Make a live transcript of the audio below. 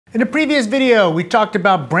In a previous video, we talked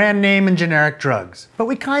about brand name and generic drugs, but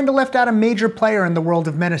we kinda left out a major player in the world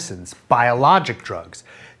of medicines, biologic drugs.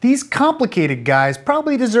 These complicated guys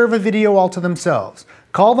probably deserve a video all to themselves.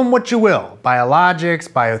 Call them what you will, biologics,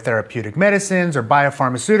 biotherapeutic medicines, or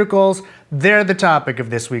biopharmaceuticals, they're the topic of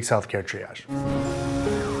this week's Healthcare Triage.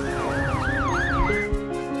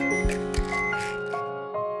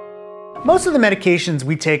 Most of the medications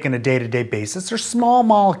we take on a day-to-day basis are small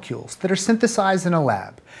molecules that are synthesized in a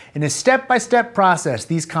lab. In a step-by-step process,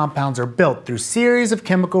 these compounds are built through series of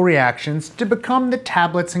chemical reactions to become the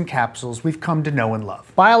tablets and capsules we've come to know and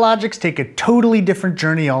love. Biologics take a totally different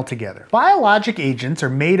journey altogether. Biologic agents are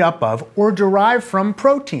made up of or derived from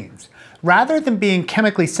proteins. Rather than being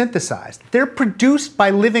chemically synthesized, they're produced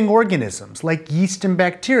by living organisms like yeast and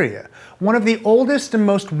bacteria. One of the oldest and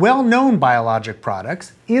most well-known biologic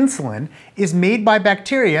products, insulin, is made by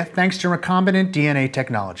bacteria thanks to recombinant DNA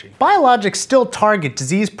technology. Biologics still target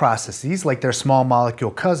disease processes like their small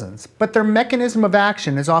molecule cousins, but their mechanism of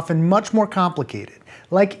action is often much more complicated.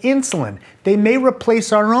 Like insulin, they may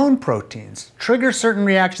replace our own proteins, trigger certain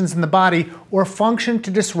reactions in the body, or function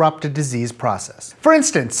to disrupt a disease process. For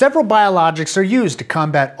instance, several biologics are used to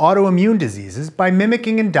combat autoimmune diseases by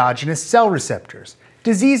mimicking endogenous cell receptors.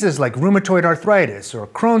 Diseases like rheumatoid arthritis or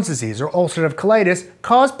Crohn's disease or ulcerative colitis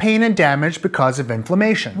cause pain and damage because of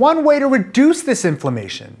inflammation. One way to reduce this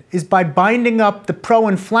inflammation is by binding up the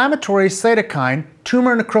pro-inflammatory cytokine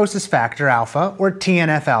tumor necrosis factor alpha, or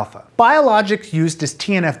TNF-alpha. Biologics used as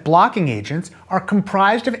TNF blocking agents are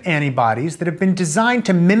comprised of antibodies that have been designed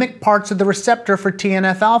to mimic parts of the receptor for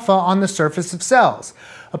TNF-alpha on the surface of cells.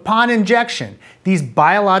 Upon injection, these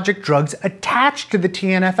biologic drugs attach to the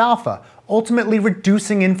TNF-alpha, ultimately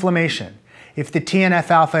reducing inflammation. If the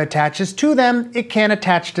TNF-alpha attaches to them, it can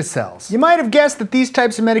attach to cells. You might have guessed that these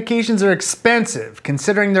types of medications are expensive,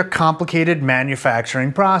 considering their complicated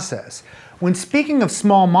manufacturing process. When speaking of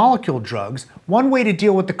small molecule drugs, one way to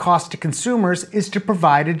deal with the cost to consumers is to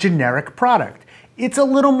provide a generic product. It's a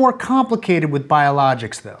little more complicated with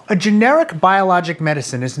biologics though. A generic biologic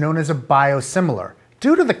medicine is known as a biosimilar.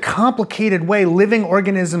 Due to the complicated way living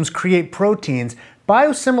organisms create proteins,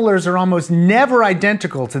 biosimilars are almost never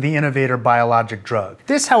identical to the innovator biologic drug.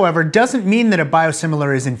 This, however, doesn't mean that a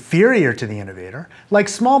biosimilar is inferior to the innovator. Like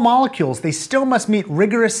small molecules, they still must meet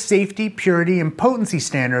rigorous safety, purity, and potency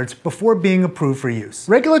standards before being approved for use.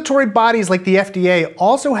 Regulatory bodies like the FDA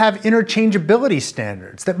also have interchangeability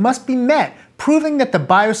standards that must be met, proving that the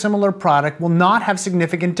biosimilar product will not have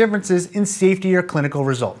significant differences in safety or clinical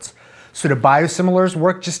results. So do biosimilars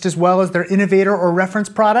work just as well as their innovator or reference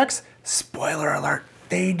products? Spoiler alert,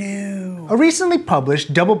 they do. A recently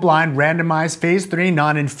published double-blind randomized phase 3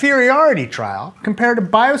 non-inferiority trial compared a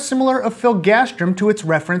biosimilar of filgrastim to its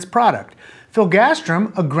reference product.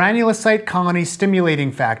 Filgrastim, a granulocyte colony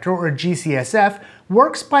stimulating factor, or GCSF,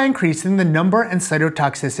 works by increasing the number and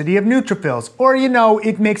cytotoxicity of neutrophils, or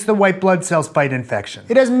it makes the white blood cells fight infection.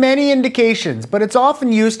 It has many indications, but it's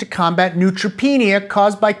often used to combat neutropenia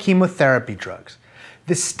caused by chemotherapy drugs.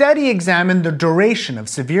 The study examined the duration of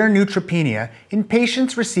severe neutropenia in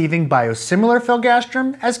patients receiving biosimilar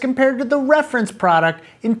filgrastim as compared to the reference product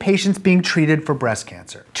in patients being treated for breast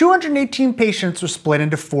cancer. 218 patients were split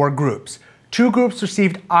into 4 groups. 2 groups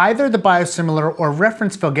received either the biosimilar or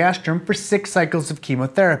reference filgrastim for 6 cycles of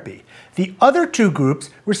chemotherapy. The other 2 groups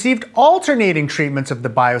received alternating treatments of the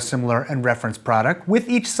biosimilar and reference product with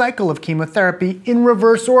each cycle of chemotherapy in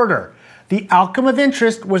reverse order. The outcome of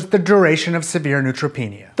interest was the duration of severe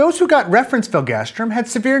neutropenia. Those who got reference filgrastim had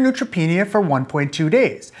severe neutropenia for 1.2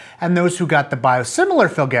 days, and those who got the biosimilar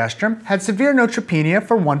filgrastim had severe neutropenia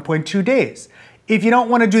for 1.2 days. If you don't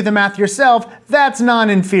want to do the math yourself, that's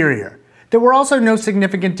non-inferior. There were also no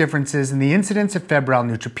significant differences in the incidence of febrile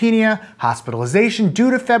neutropenia, hospitalization due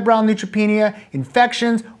to febrile neutropenia,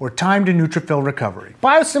 infections, or time to neutrophil recovery.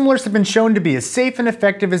 Biosimilars have been shown to be as safe and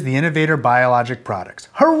effective as the innovator biologic products.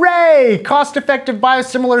 Hooray! Cost-effective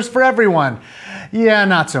biosimilars for everyone. Yeah,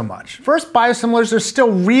 not so much. First, biosimilars are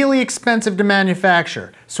still really expensive to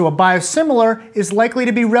manufacture, so a biosimilar is likely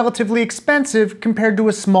to be relatively expensive compared to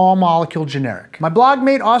a small molecule generic. My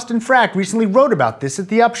blogmate Austin Frack recently wrote about this at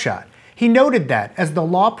The Upshot. He noted that, as the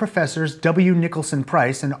law professors W. Nicholson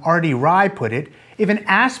Price and R.D. Rye put it, if an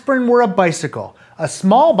aspirin were a bicycle, a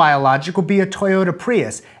small biologic would be a Toyota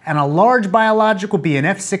Prius, and a large biologic would be an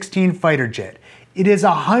F-16 fighter jet. It is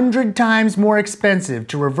 100 times more expensive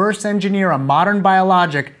to reverse engineer a modern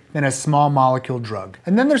biologic than a small molecule drug.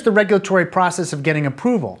 And then there's the regulatory process of getting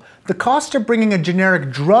approval. The cost of bringing a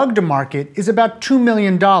generic drug to market is about $2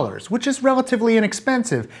 million, which is relatively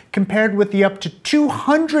inexpensive compared with the up to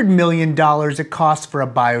 $200 million it costs for a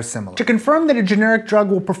biosimilar. To confirm that a generic drug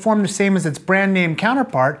will perform the same as its brand name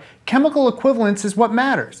counterpart, chemical equivalence is what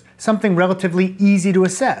matters, something relatively easy to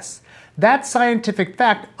assess. That scientific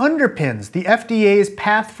fact underpins the FDA's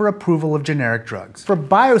path for approval of generic drugs. For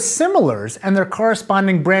biosimilars and their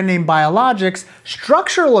corresponding brand name biologics,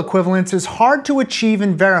 structural equivalence is hard to achieve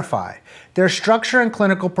and verify. Their structure and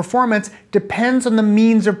clinical performance depends on the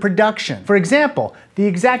means of production. For example, the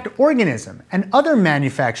exact organism and other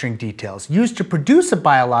manufacturing details used to produce a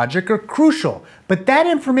biologic are crucial, but that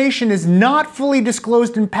information is not fully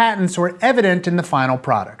disclosed in patents or evident in the final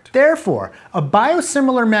product. Therefore, a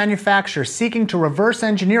biosimilar manufacturer seeking to reverse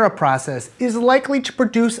engineer a process is likely to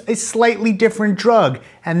produce a slightly different drug,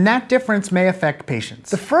 and that difference may affect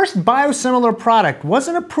patients. The first biosimilar product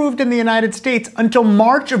wasn't approved in the United States until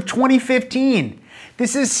March of 2015.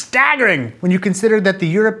 This is staggering when you consider that the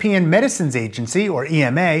European Medicines Agency, or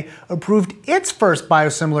EMA, approved its first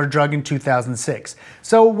biosimilar drug in 2006.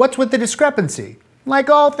 So what's with the discrepancy? Like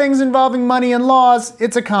all things involving money and laws,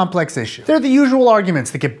 it's a complex issue. There are the usual arguments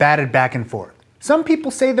that get batted back and forth. Some people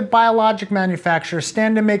say that biologic manufacturers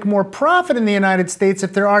stand to make more profit in the United States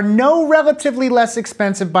if there are no relatively less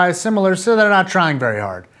expensive biosimilars, so they're not trying very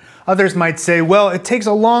hard. Others might say, well, it takes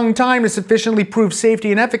a long time to sufficiently prove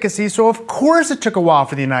safety and efficacy, so of course it took a while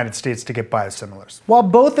for the United States to get biosimilars. While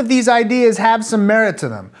both of these ideas have some merit to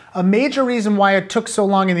them, a major reason why it took so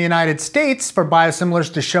long in the United States for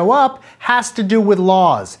biosimilars to show up has to do with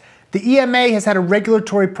laws. The EMA has had a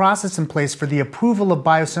regulatory process in place for the approval of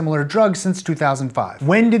biosimilar drugs since 2005.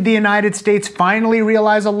 When did the United States finally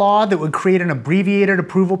realize a law that would create an abbreviated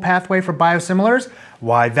approval pathway for biosimilars?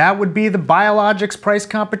 Why, that would be the Biologics Price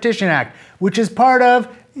Competition Act, which is part of,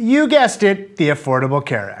 you guessed it, the Affordable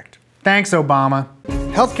Care Act. Thanks, Obama.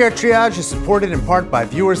 Healthcare Triage is supported in part by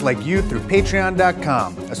viewers like you through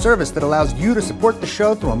Patreon.com, a service that allows you to support the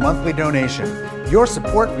show through a monthly donation. Your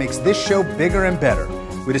support makes this show bigger and better.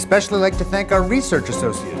 We'd especially like to thank our research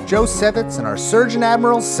associate, Joe Sevitz, and our Surgeon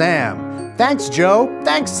Admiral, Sam. Thanks, Joe.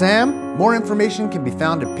 Thanks, Sam. More information can be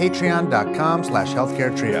found at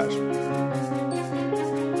patreon.com/healthcaretriage.